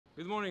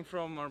Good morning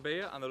from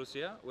Marbella,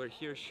 Andalusia. We're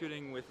here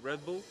shooting with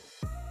Red Bull.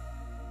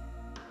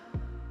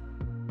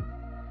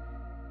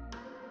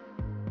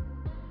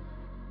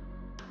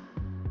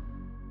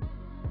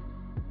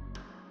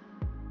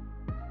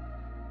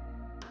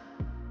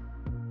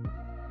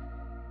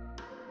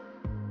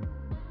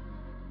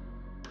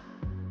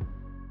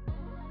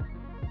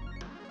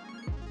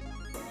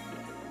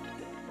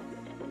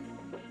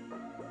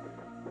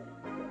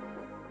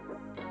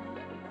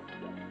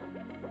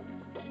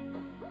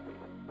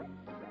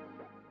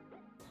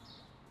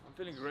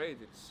 I'm feeling great.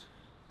 It's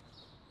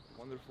a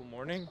wonderful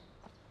morning.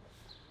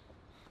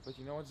 But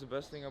you know what's the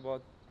best thing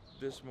about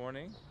this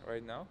morning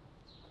right now?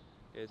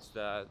 It's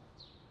that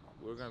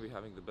we're gonna be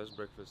having the best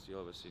breakfast you've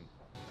ever seen.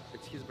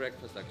 It's his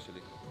breakfast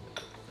actually.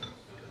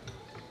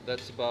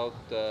 That's about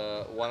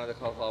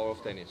 1.5 hours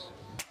of tennis.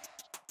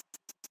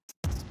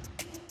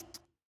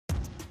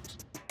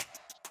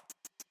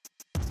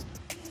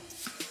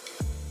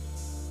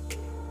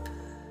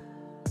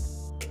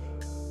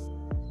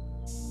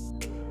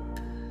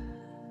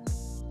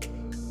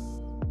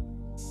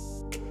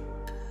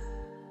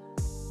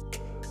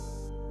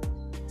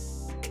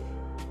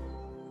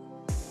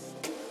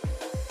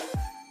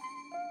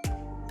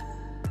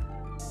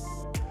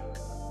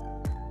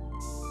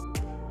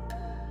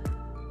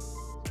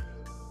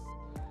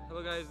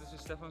 Hello guys, this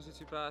is Stefan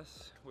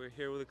Tsitsipas. We're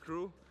here with the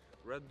crew,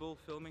 Red Bull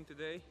filming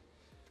today.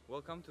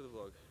 Welcome to the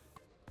vlog.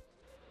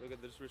 Look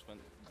at this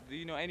wristband. Do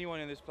you know anyone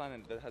in this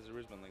planet that has a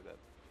wristband like that?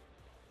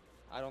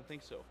 I don't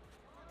think so.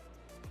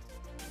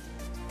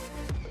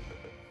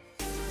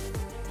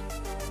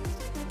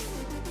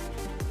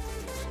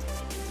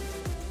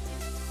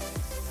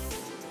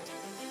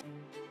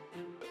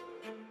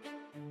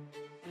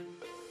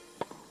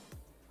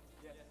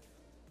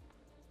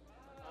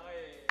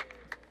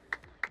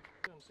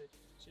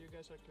 So you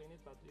guys are clean it,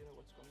 but do you know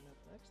what's coming up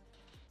next?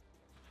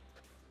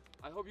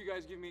 I hope you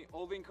guys give me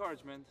all the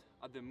encouragement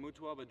at the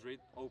Mutua Madrid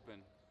Open.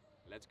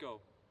 Let's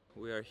go.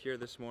 We are here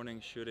this morning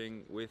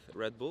shooting with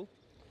Red Bull.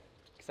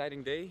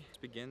 Exciting day. Let's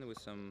begin with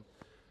some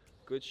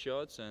good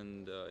shots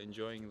and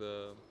enjoying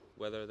the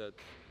weather that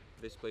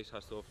this place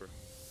has to offer.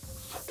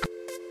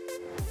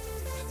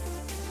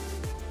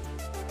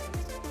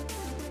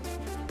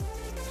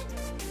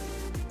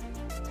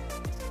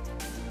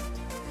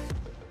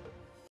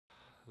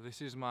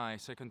 This is my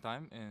second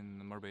time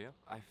in Marbella.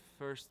 I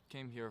first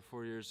came here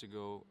 4 years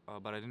ago,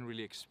 but I didn't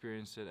really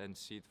experience it and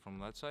see it from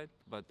that side.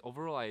 But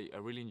overall, I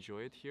really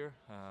enjoy it here.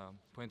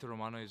 Puente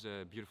Romano is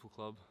a beautiful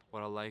club.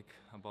 What I like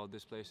about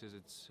this place is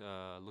its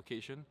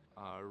location,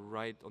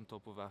 right on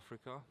top of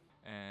Africa.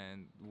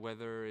 And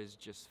weather is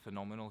just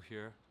phenomenal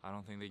here. I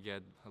don't think they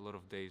get a lot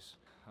of days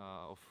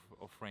of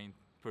rain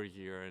per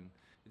year, and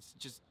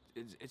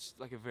it's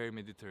like a very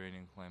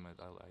Mediterranean climate.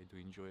 I do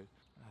enjoy it.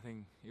 I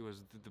think it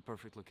was the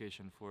perfect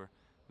location for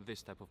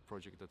this type of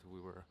project that we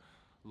were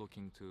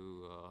looking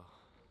to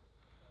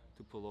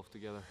pull off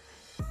together.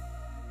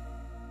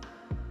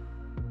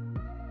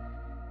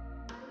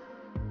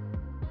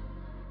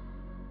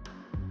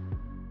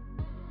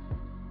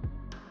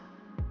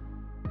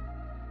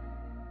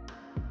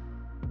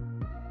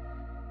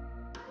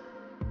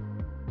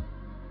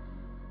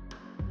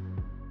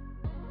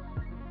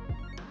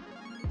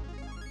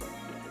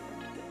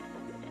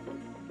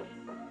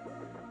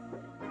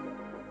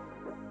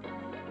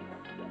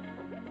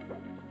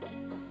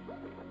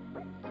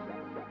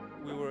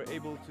 We were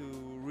able to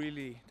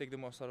really take the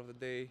most out of the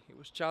day. It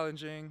was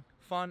challenging,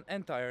 fun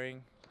and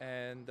tiring,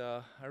 and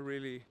I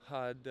really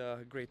had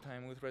a great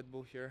time with Red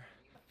Bull here.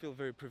 I feel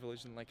very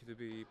privileged and lucky to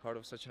be part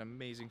of such an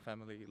amazing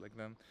family like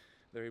them.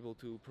 They're able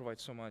to provide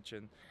so much,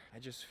 and I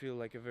just feel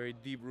like a very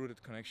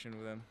deep-rooted connection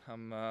with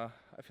them.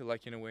 I feel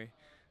lucky in a way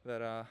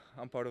that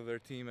I'm part of their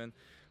team and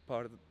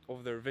part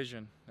of their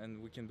vision,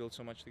 and we can build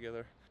so much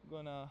together. I'm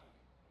gonna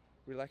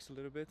relax a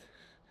little bit,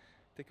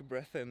 take a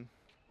breath, and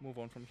move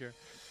on from here.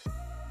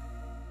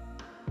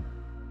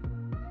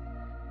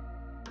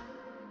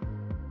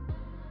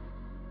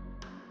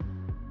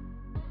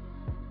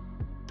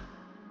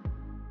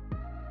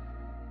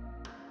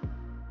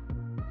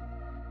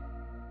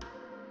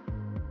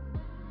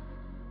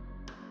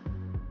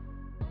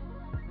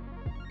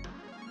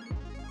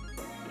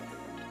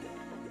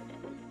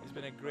 It's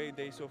been a great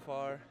day so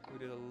far. We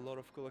did a lot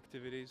of cool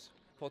activities,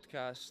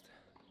 podcast,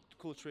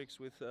 cool tricks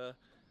with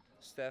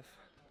Steph,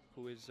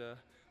 who is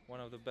one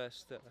of the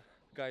best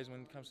guys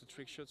when it comes to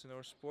trick shots in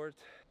our sport.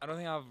 I don't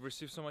think I've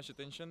received so much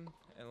attention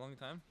in a long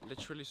time.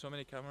 Literally so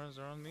many cameras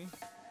around me.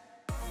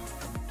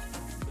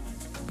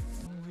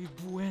 Muy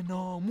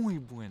bueno, muy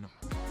bueno.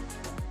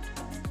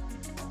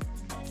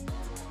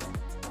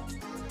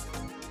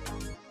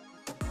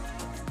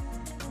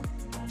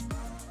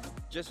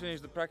 Just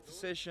finished the practice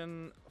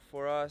session.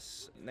 For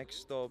us,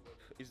 next stop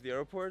is the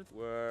airport,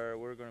 where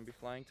we're going to be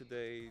flying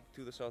today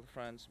to the south of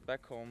France,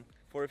 back home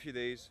for a few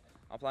days.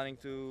 I'm planning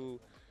to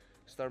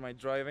start my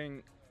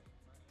driving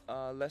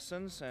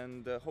lessons,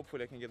 and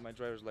hopefully I can get my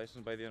driver's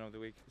license by the end of the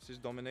week. This is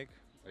Dominic.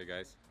 Hey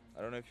guys.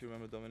 I don't know if you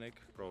remember Dominic.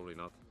 Probably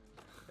not.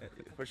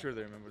 For sure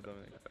they remember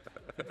Dominic.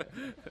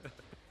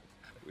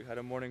 We had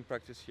a morning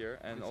practice here,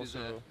 and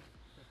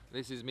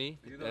This is me,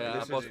 this is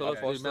Apostolos.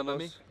 Do you remember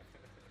me?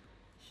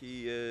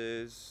 He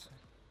is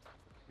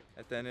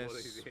a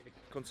tennis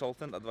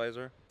consultant,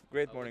 advisor.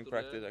 Great morning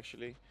practice,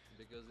 actually.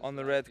 On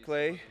the red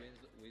clay.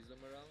 Wisdom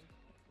around,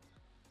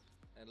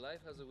 and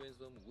life has a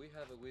wisdom. We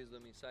have a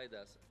wisdom inside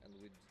us, and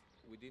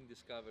we didn't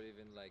discover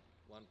even like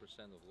 1%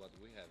 of what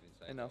we have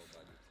inside Enough.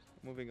 our body.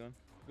 Moving on.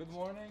 Good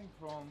morning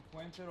from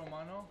Puente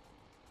Romano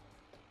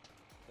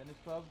Tennis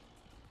Club.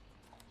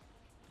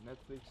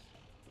 Netflix.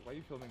 Why are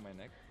you filming my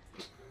neck?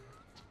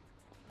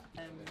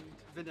 And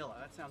vanilla,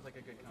 that sounds like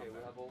a good combo. Okay,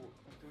 we have all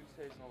two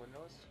stays and all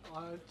vanillas.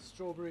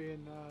 Strawberry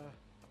and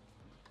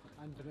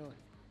vanilla.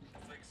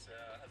 Netflix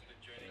has been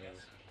joining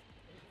us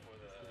for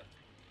the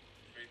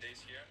 3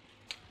 days here.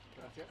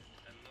 Gracias.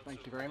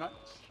 Thank you very much.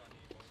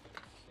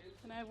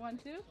 Can I have one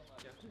too?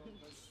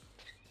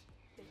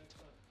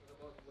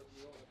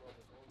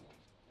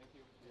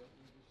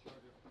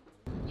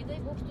 Не дай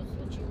бог, что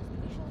случилось.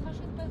 Вышел из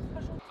машины,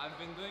 пошел. I've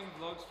been doing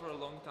vlogs for a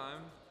long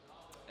time,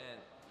 and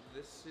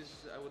this is,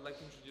 I would like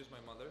to introduce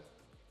my mother.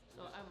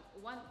 So I'm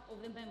one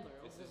of the members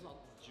of This the is vlog.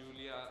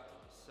 Julia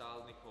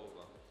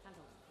Salnikova,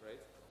 Hello.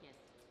 right? Yes.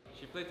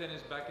 She played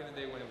tennis back in the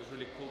day when it was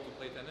really cool to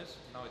play tennis.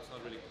 Now it's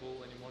not really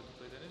cool anymore to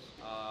play tennis.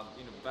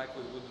 You know, back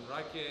with wooden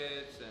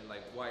rackets and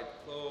like white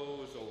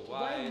clothes, all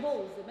white. White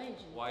balls,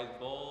 imagine. White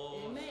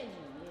balls.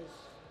 Imagine, yes.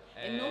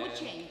 And no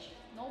change,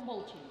 no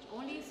ball change,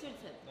 only third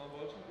set. No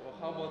ball change? Well,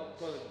 how about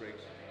toilet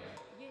breaks?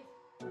 Yes.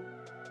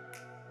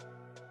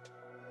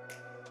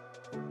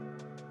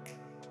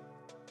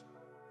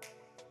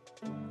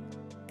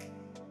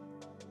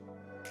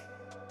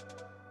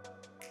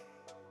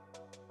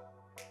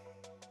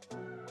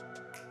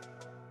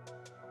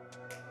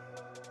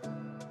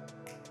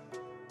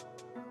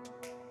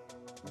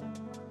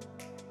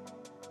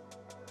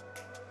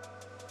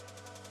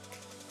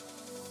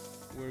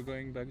 We're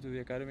going back to the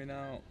academy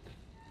now.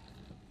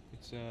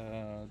 It's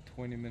a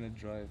 20-minute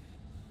drive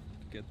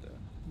to get there.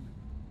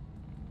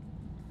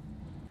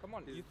 Come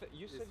on,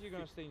 you said you're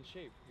gonna stay in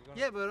shape.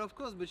 Yeah, but of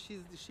course, but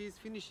she's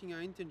finishing her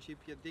internship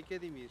at the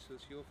academy, so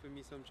she offered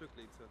me some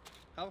chocolate. So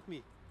help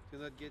me to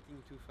not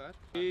getting too fat.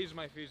 He's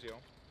my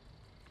physio.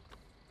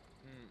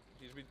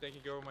 He's been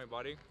taking care of my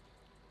body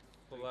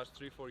for the last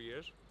 3-4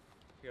 years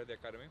here at the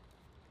academy.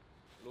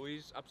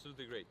 Louis,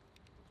 absolutely great.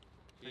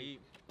 He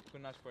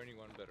couldn't ask for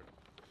anyone better.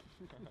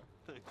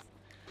 Thanks.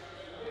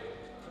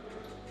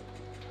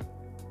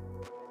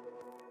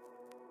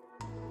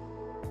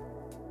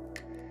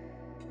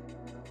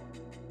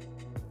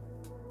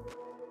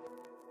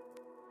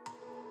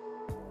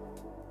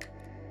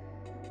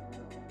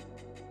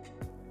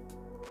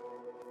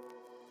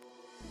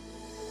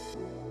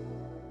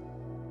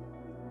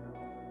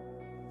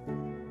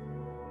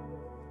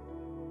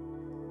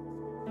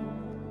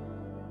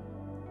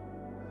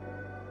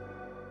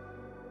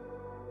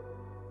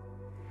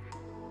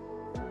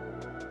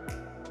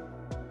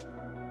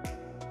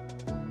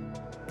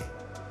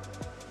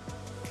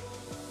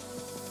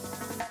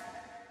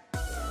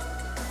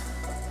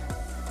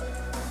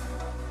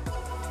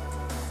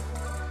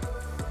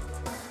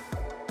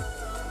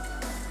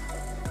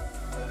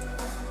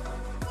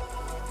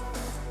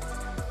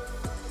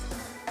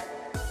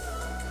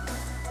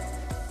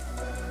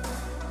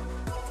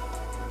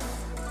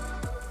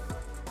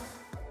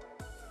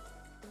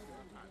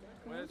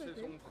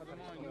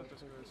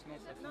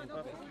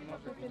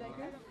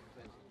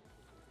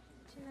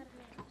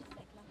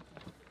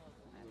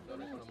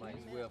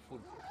 We are full.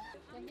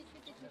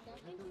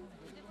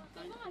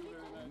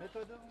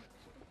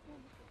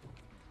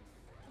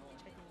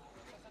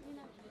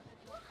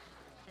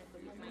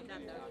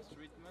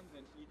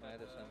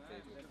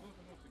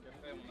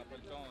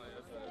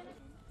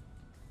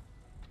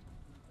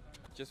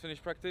 Just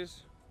finished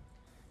practice.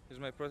 Here's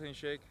my protein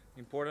shake.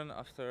 Important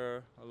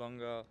after a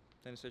long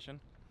tennis session.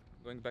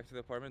 Going back to the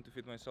apartment to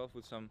feed myself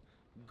with some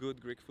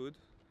good Greek food,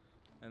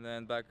 and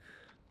then back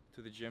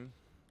to the gym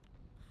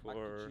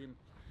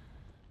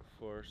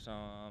for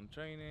some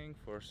training,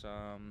 for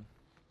some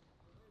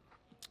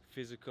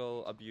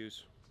physical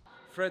abuse.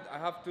 Fred, I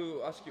have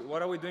to ask you,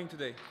 what are we doing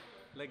today?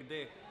 Like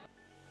day.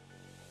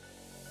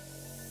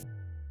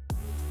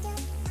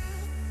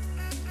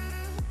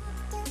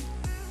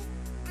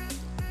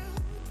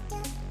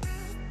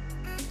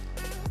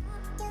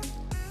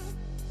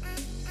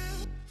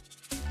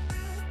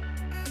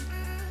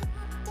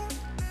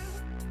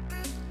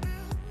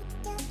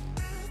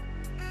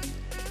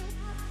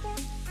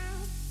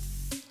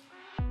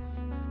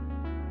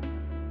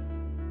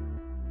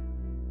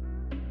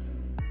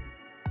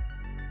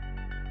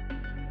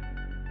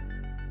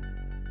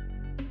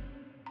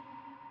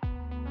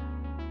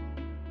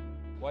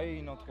 Why are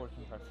you not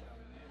working hard?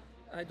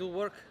 I do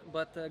work,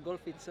 but golf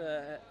it's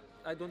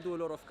I don't do a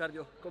lot of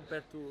cardio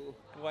compared to.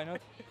 Why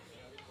not?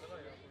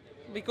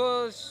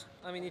 Because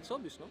I mean it's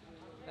obvious, no?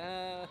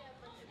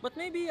 But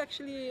maybe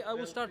actually I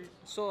will start,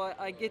 so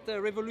I get a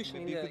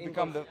revolution Maybe in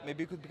golf.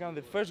 Maybe you could become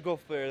the first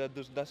golf player that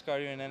does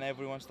cardio, and then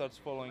everyone starts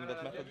following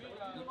that method.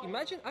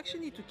 Imagine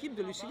actually to keep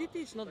the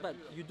lucidity, it's not bad.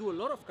 You do a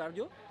lot of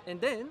cardio, and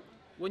then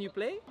when you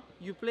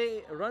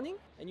play running,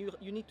 and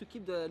you need to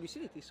keep the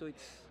lucidity. So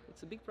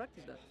it's a big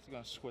practice that. It's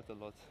gonna sweat a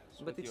lot.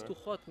 But it's too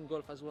hot in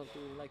golf as well, to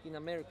like in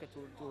America to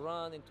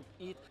run and to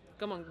eat.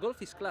 Come on,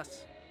 golf is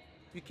class.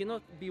 You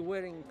cannot be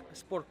wearing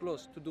sport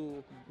clothes to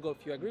do golf.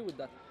 You agree with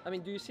that? I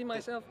mean, do you see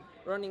myself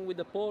running with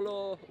the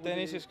polo?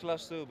 Tennis is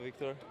class too,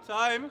 Victor.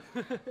 Time!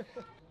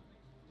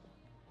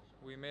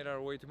 We made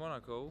our way to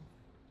Monaco,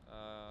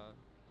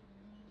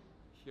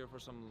 here for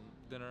some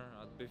dinner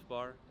at Biff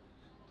Bar.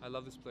 I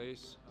love this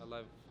place. I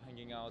love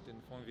hanging out in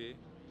Fontvieille.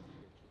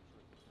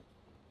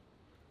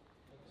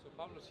 So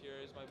Pavlos here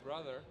is my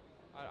brother,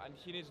 and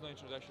he needs no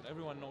introduction.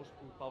 Everyone knows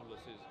who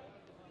Pavlos is.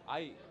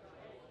 I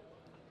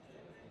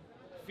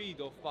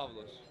feed off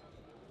Pavlos,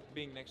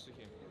 being next to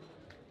him.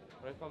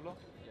 Right, Pablo?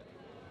 Yeah.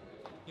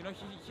 You know,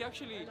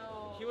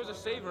 he was a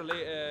saver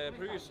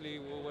previously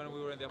when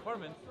we were in the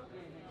apartment.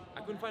 I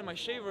couldn't find my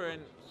shaver,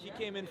 and he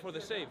came in for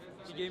the save.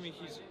 He gave me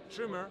his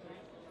trimmer,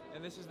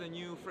 and this is the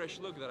new fresh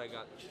look that I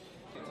got.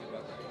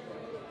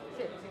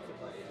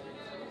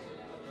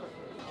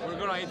 We're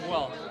gonna eat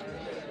well,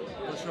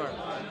 for sure.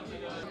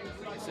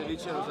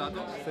 Ceviche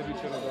rosato.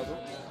 Ceviche rosato.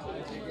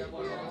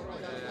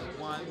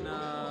 One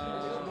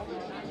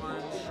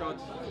shot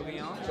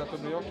bouillon.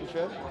 Chateaubriand,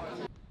 Michel.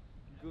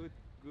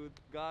 Good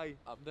guy.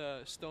 I'm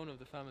the stone of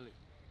the family.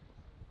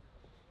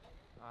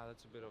 Ah,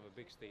 that's a bit of a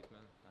big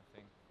statement, I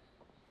think.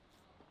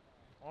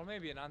 Or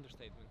maybe an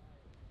understatement.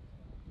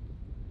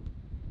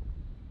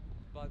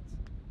 But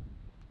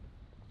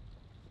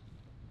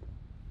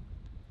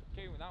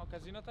okay, now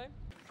casino time.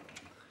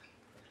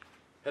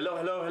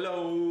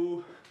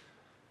 Hello.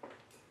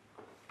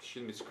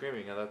 Shouldn't be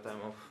screaming at that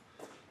time of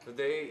the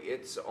day.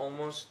 It's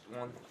almost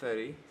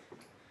 1:30,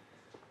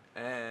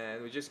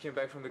 and we just came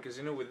back from the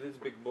casino with this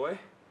big boy.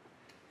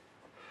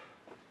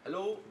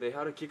 Hello. They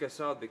had to kick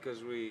us out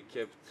because we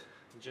kept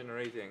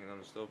generating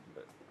non-stop,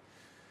 but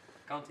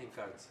Counting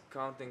cards.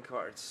 counting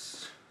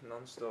cards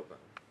non-stop.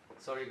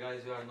 Sorry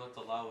guys, you are not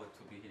allowed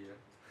to be here.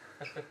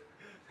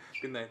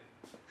 Good night.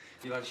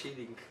 You are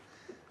cheating.